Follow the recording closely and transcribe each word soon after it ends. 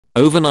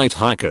Overnight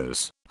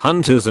hikers,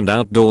 hunters and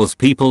outdoors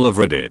people of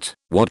Reddit,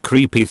 what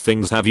creepy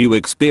things have you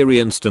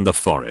experienced in the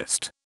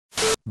forest?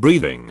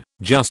 Breathing,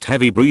 just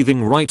heavy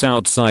breathing right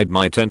outside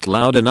my tent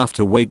loud enough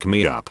to wake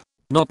me up.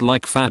 Not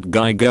like fat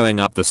guy going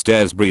up the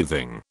stairs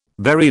breathing.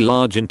 Very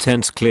large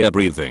intense clear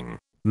breathing.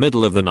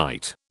 Middle of the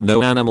night.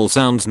 No animal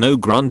sounds, no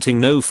grunting,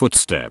 no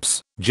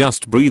footsteps.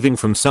 Just breathing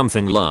from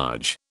something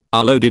large.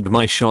 I loaded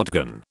my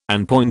shotgun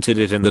and pointed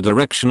it in the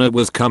direction it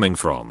was coming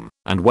from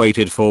and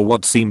waited for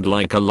what seemed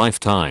like a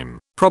lifetime,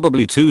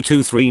 probably 2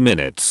 to 3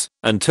 minutes,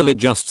 until it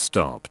just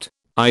stopped.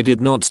 I did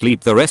not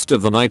sleep the rest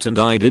of the night and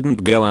I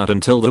didn't go out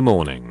until the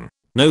morning.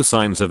 No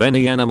signs of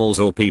any animals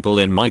or people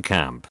in my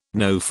camp.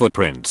 No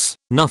footprints.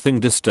 Nothing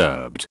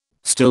disturbed.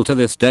 Still to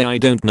this day I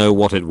don't know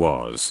what it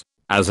was.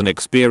 As an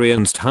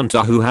experienced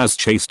hunter who has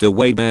chased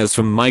away bears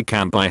from my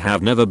camp, I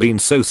have never been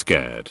so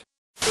scared.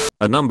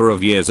 A number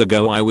of years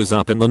ago I was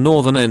up in the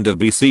northern end of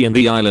BC in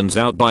the islands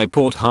out by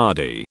Port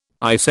Hardy.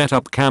 I set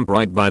up camp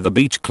right by the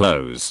beach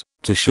close.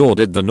 To shore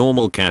did the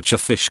normal catch a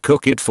fish,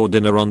 cook it for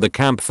dinner on the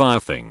campfire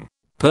thing.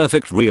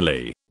 Perfect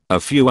really. A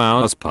few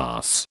hours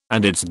pass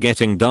and it's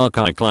getting dark.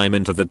 I climb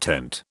into the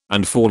tent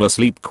and fall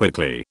asleep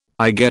quickly.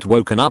 I get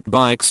woken up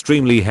by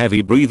extremely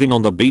heavy breathing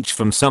on the beach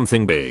from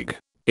something big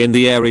in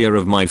the area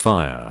of my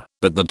fire,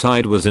 but the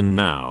tide was in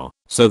now,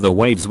 so the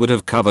waves would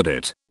have covered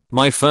it.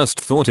 My first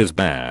thought is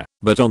bear,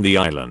 but on the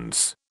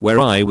islands where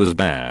I was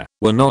bear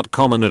were not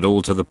common at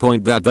all, to the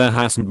point that there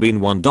hasn't been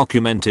one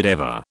documented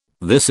ever.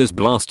 This is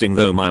blasting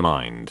though my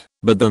mind,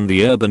 but then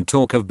the urban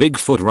talk of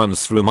Bigfoot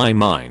runs through my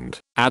mind.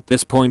 At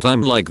this point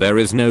I'm like, there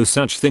is no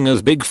such thing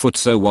as Bigfoot,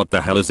 so what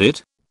the hell is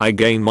it? I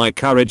gain my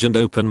courage and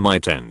open my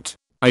tent.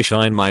 I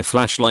shine my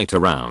flashlight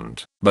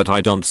around, but I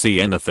don't see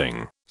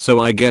anything, so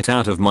I get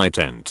out of my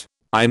tent.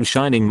 I'm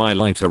shining my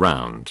light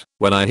around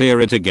when I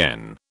hear it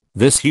again.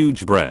 This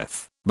huge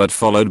breath, but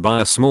followed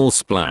by a small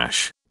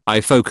splash.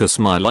 I focus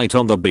my light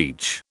on the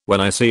beach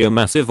when I see a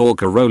massive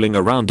orca rolling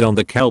around on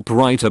the kelp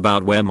right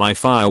about where my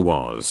fire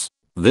was.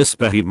 This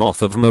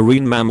behemoth of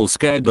marine mammal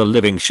scared the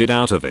living shit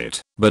out of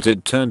it, but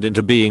it turned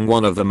into being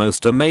one of the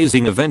most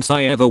amazing events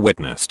I ever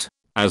witnessed.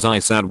 As I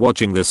sat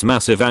watching this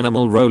massive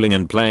animal rolling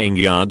and playing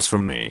yards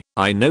from me,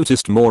 I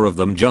noticed more of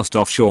them just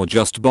offshore,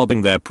 just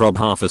bobbing their prob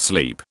half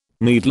asleep.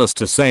 Needless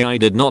to say I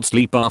did not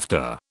sleep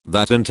after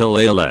that until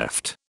they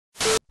left.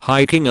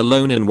 Hiking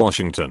alone in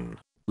Washington.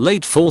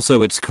 Late fall,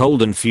 so it's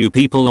cold and few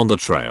people on the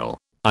trail.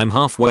 I'm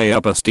halfway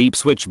up a steep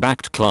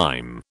switchbacked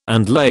climb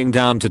and laying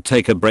down to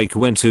take a break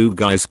when two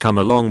guys come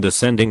along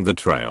descending the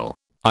trail.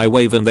 I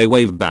wave and they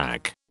wave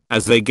back.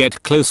 As they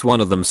get close,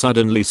 one of them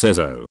suddenly says,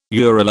 "Oh,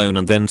 you're alone,"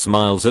 and then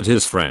smiles at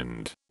his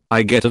friend.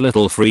 I get a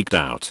little freaked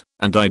out,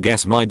 and I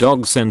guess my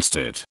dog sensed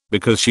it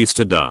because she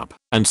stood up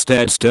and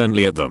stared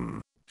sternly at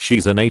them.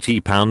 She's an 80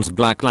 pounds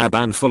black lab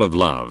and full of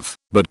love,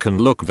 but can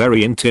look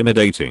very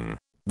intimidating.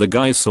 The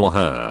guys saw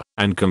her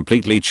and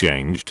completely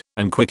changed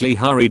and quickly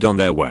hurried on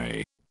their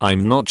way.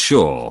 I'm not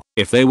sure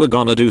if they were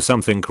gonna do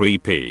something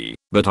creepy,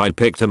 but I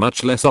picked a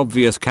much less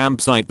obvious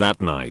campsite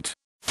that night.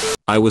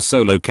 I was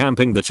solo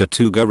camping the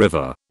Chattooga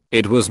River.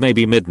 It was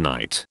maybe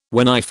midnight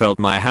when I felt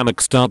my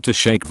hammock start to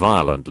shake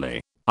violently.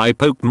 I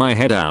poked my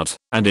head out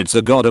and it's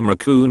a goddamn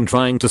raccoon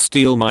trying to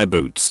steal my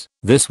boots.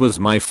 This was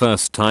my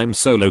first time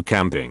solo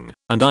camping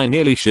and I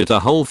nearly shit a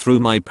hole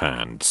through my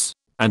pants.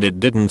 And it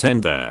didn't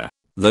end there.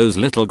 Those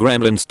little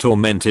gremlins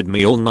tormented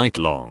me all night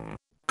long,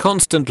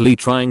 constantly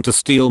trying to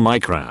steal my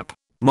crap.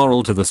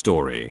 Moral to the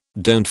story: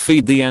 don't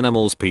feed the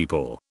animals,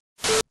 people.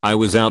 I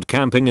was out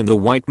camping in the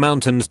White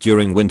Mountains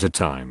during winter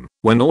time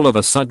when all of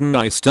a sudden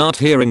I start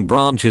hearing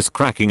branches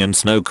cracking and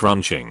snow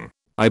crunching.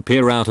 I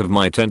peer out of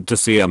my tent to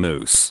see a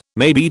moose,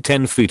 maybe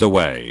 10 feet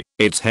away,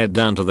 its head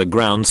down to the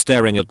ground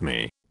staring at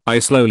me. I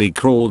slowly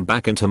crawled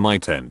back into my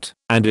tent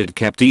and it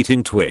kept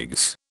eating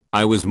twigs.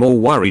 I was more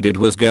worried it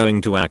was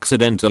going to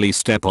accidentally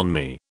step on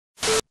me.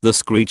 The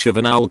screech of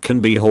an owl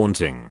can be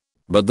haunting,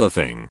 but the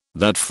thing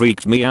that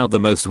freaked me out the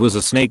most was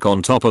a snake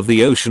on top of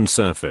the ocean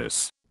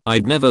surface.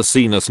 I'd never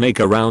seen a snake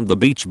around the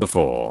beach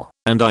before,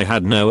 and I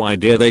had no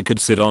idea they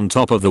could sit on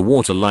top of the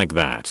water like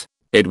that.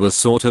 It was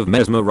sort of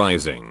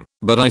mesmerizing,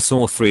 but I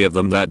saw 3 of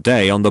them that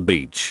day on the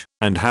beach,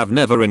 and have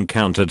never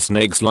encountered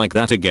snakes like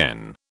that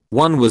again.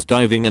 One was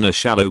diving in a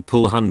shallow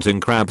pool hunting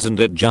crabs and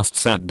it just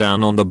sat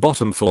down on the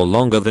bottom for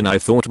longer than I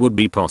thought would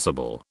be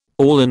possible.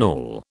 All in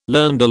all,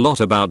 learned a lot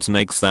about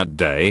snakes that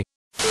day.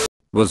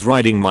 Was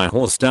riding my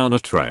horse down a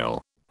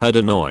trail. Heard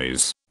a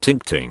noise,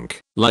 tink tink,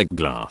 like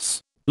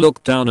glass.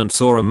 Looked down and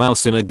saw a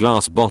mouse in a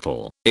glass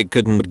bottle. It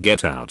couldn't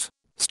get out.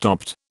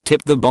 Stopped,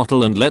 tipped the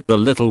bottle and let the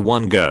little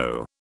one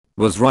go.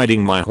 Was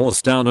riding my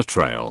horse down a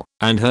trail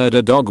and heard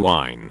a dog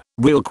whine.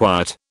 Real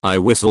quiet. I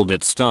whistled,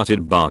 it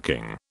started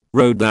barking.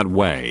 Rode that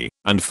way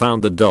and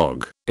found the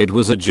dog. It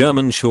was a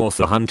German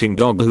Shorthair hunting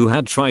dog who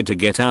had tried to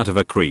get out of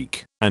a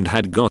creek and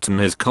had gotten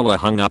his collar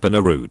hung up in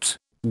a root.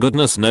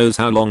 Goodness knows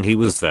how long he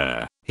was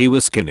there. He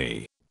was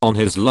skinny, on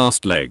his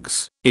last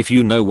legs, if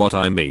you know what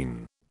I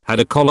mean.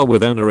 Had a collar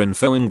with owner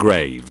info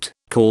engraved,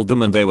 called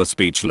them and they were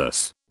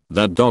speechless.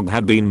 That dog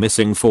had been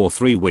missing for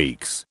 3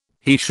 weeks.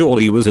 He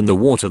surely was in the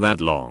water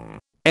that long.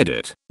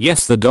 Edit.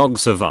 Yes, the dog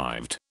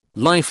survived.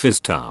 Life is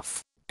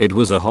tough. It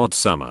was a hot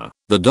summer.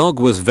 The dog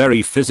was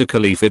very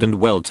physically fit and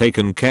well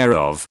taken care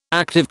of.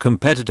 Active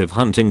competitive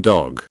hunting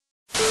dog.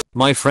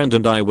 My friend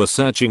and I were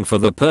searching for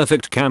the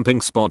perfect camping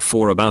spot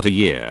for about a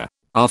year.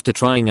 After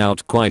trying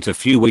out quite a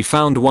few, we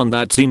found one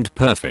that seemed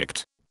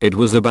perfect. It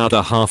was about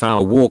a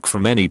half-hour walk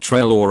from any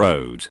trail or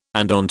road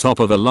and on top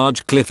of a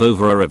large cliff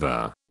over a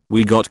river.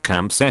 We got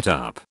camp set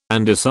up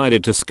and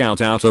decided to scout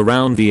out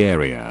around the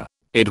area.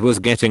 It was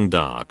getting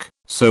dark,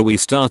 so we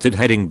started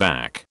heading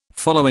back,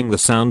 following the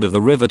sound of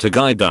the river to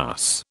guide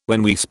us,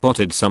 when we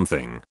spotted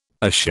something.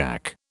 A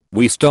shack.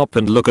 We stop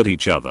and look at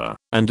each other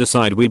and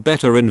decide we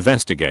better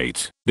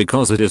investigate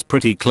because it is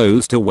pretty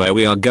close to where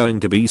we are going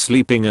to be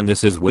sleeping and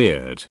this is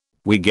weird.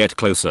 We get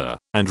closer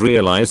and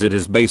realize it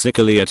is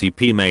basically a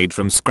teepee made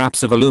from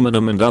scraps of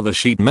aluminum and other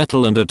sheet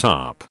metal and a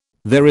tarp.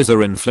 There is a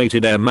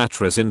inflated air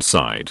mattress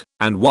inside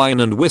and wine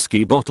and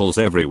whiskey bottles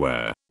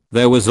everywhere.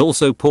 There was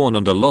also porn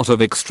and a lot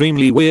of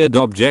extremely weird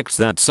objects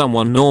that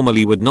someone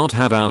normally would not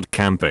have out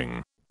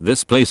camping.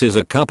 This place is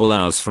a couple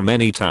hours from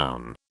any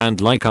town,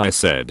 and like I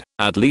said,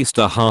 at least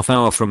a half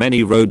hour from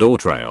any road or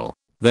trail.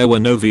 There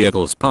were no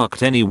vehicles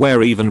parked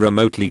anywhere even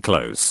remotely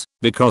close,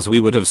 because we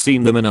would have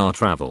seen them in our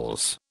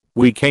travels.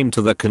 We came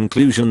to the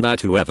conclusion that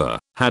whoever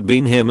had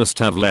been here must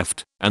have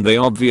left, and they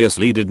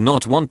obviously did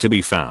not want to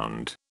be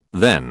found.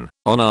 Then,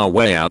 on our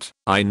way out,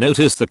 I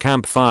noticed the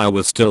campfire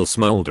was still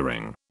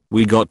smoldering.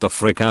 We got the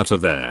frick out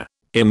of there,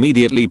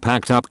 immediately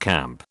packed up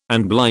camp,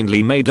 and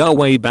blindly made our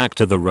way back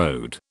to the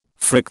road.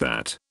 Frick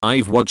that.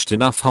 I've watched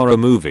enough horror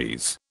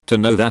movies to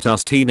know that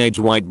us teenage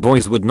white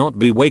boys would not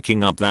be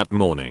waking up that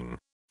morning.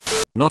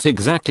 Not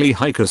exactly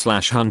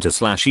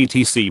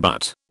hiker/hunter/etc,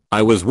 but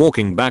I was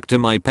walking back to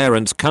my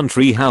parents'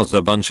 country house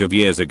a bunch of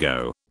years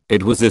ago.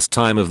 It was this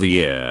time of the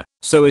year,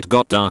 so it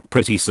got dark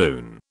pretty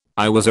soon.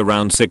 I was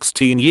around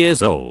 16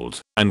 years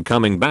old and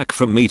coming back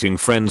from meeting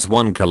friends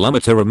 1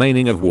 kilometer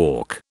remaining of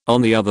walk.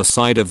 On the other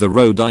side of the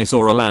road I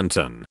saw a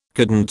lantern.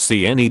 Couldn't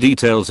see any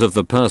details of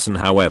the person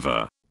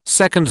however.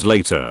 Seconds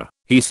later,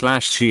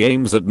 he/she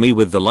aims at me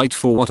with the light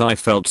for what I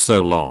felt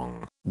so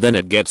long. Then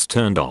it gets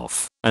turned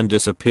off and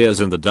disappears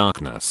in the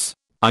darkness.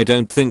 I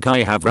don't think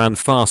I have ran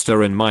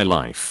faster in my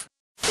life.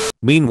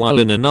 Meanwhile,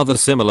 in another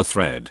similar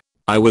thread,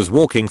 I was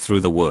walking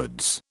through the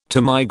woods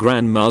to my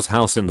grandma's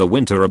house in the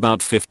winter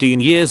about 15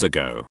 years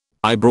ago.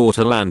 I brought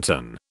a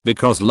lantern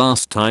because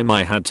last time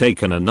I had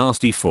taken a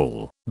nasty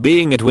fall,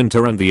 being it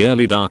winter and the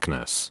early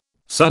darkness.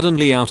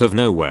 Suddenly out of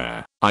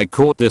nowhere, I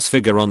caught this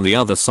figure on the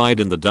other side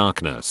in the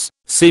darkness,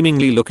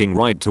 seemingly looking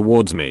right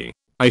towards me.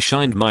 I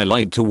shined my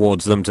light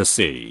towards them to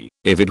see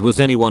if it was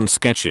anyone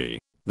sketchy.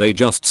 They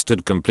just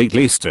stood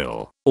completely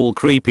still, all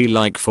creepy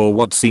like for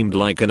what seemed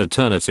like an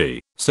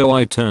eternity, so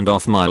I turned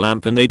off my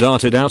lamp and they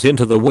darted out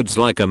into the woods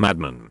like a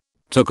madman.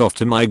 Took off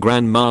to my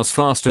grandma's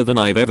faster than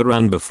I've ever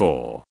ran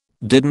before.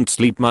 Didn't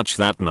sleep much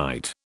that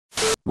night.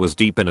 Was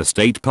deep in a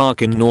state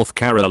park in North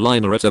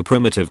Carolina at a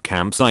primitive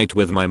campsite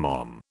with my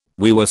mom.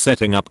 We were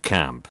setting up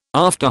camp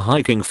after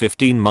hiking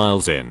 15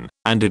 miles in,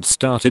 and it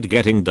started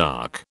getting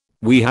dark.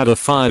 We had a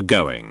fire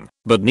going,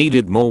 but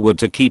needed more wood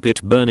to keep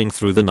it burning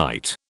through the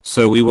night,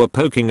 so we were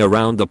poking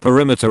around the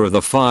perimeter of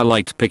the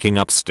firelight picking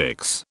up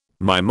sticks.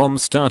 My mom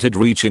started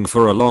reaching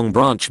for a long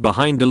branch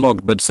behind a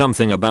log, but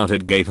something about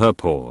it gave her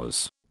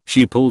pause.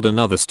 She pulled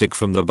another stick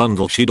from the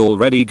bundle she'd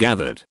already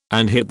gathered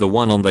and hit the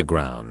one on the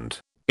ground.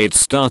 It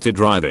started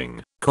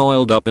driving,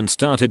 coiled up and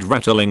started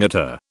rattling at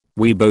her.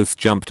 We both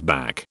jumped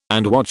back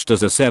and watched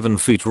as a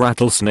 7-foot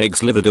rattlesnake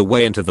slithered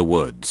away into the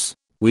woods.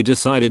 We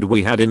decided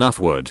we had enough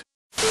wood.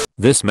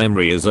 This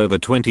memory is over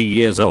 20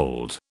 years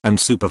old and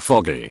super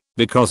foggy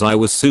because I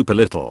was super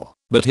little,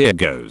 but here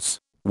goes.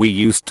 We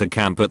used to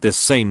camp at this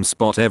same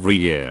spot every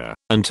year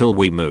until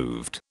we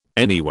moved.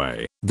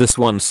 Anyway, this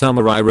one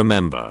summer I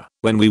remember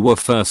when we were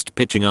first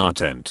pitching our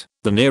tent,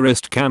 the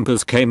nearest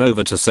campers came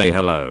over to say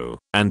hello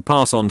and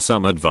pass on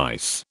some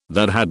advice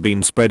that had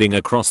been spreading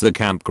across the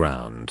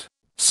campground.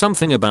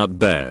 Something about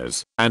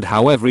bears and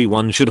how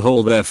everyone should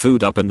haul their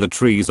food up in the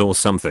trees or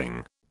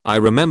something. I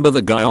remember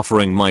the guy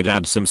offering my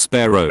dad some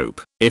spare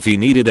rope if he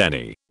needed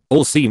any.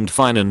 All seemed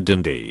fine and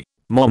dandy.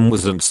 Mom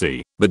was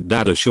antsy, but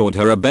dad assured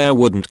her a bear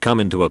wouldn't come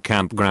into a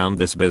campground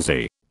this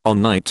busy. On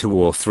night 2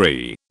 or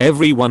 3,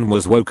 everyone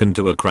was woken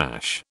to a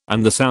crash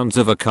and the sounds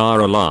of a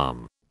car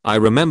alarm. I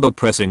remember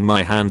pressing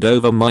my hand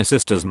over my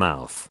sister's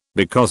mouth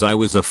because I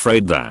was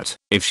afraid that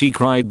if she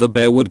cried the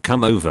bear would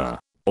come over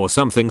or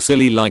something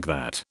silly like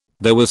that.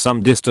 There was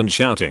some distant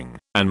shouting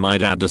and my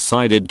dad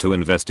decided to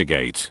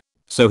investigate.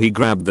 So he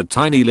grabbed the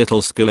tiny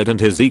little skillet and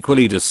his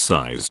equally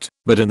disguised,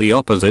 but in the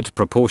opposite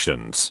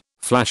proportions,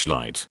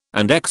 flashlight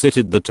and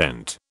exited the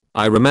tent.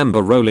 I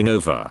remember rolling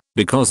over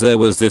because there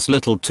was this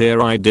little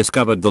tear I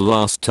discovered the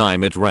last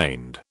time it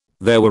rained.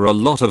 There were a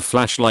lot of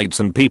flashlights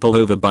and people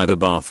over by the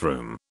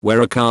bathroom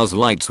where a car's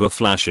lights were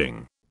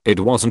flashing. It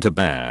wasn't a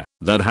bear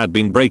that had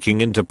been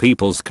breaking into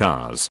people's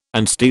cars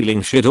and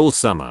stealing shit all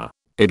summer.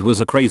 It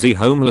was a crazy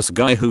homeless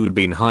guy who'd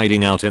been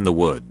hiding out in the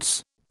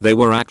woods. They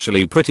were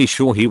actually pretty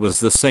sure he was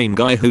the same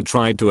guy who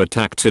tried to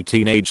attack 2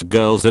 teenage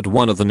girls at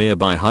one of the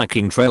nearby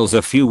hiking trails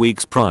a few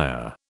weeks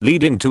prior,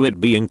 leading to it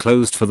being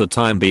closed for the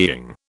time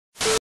being.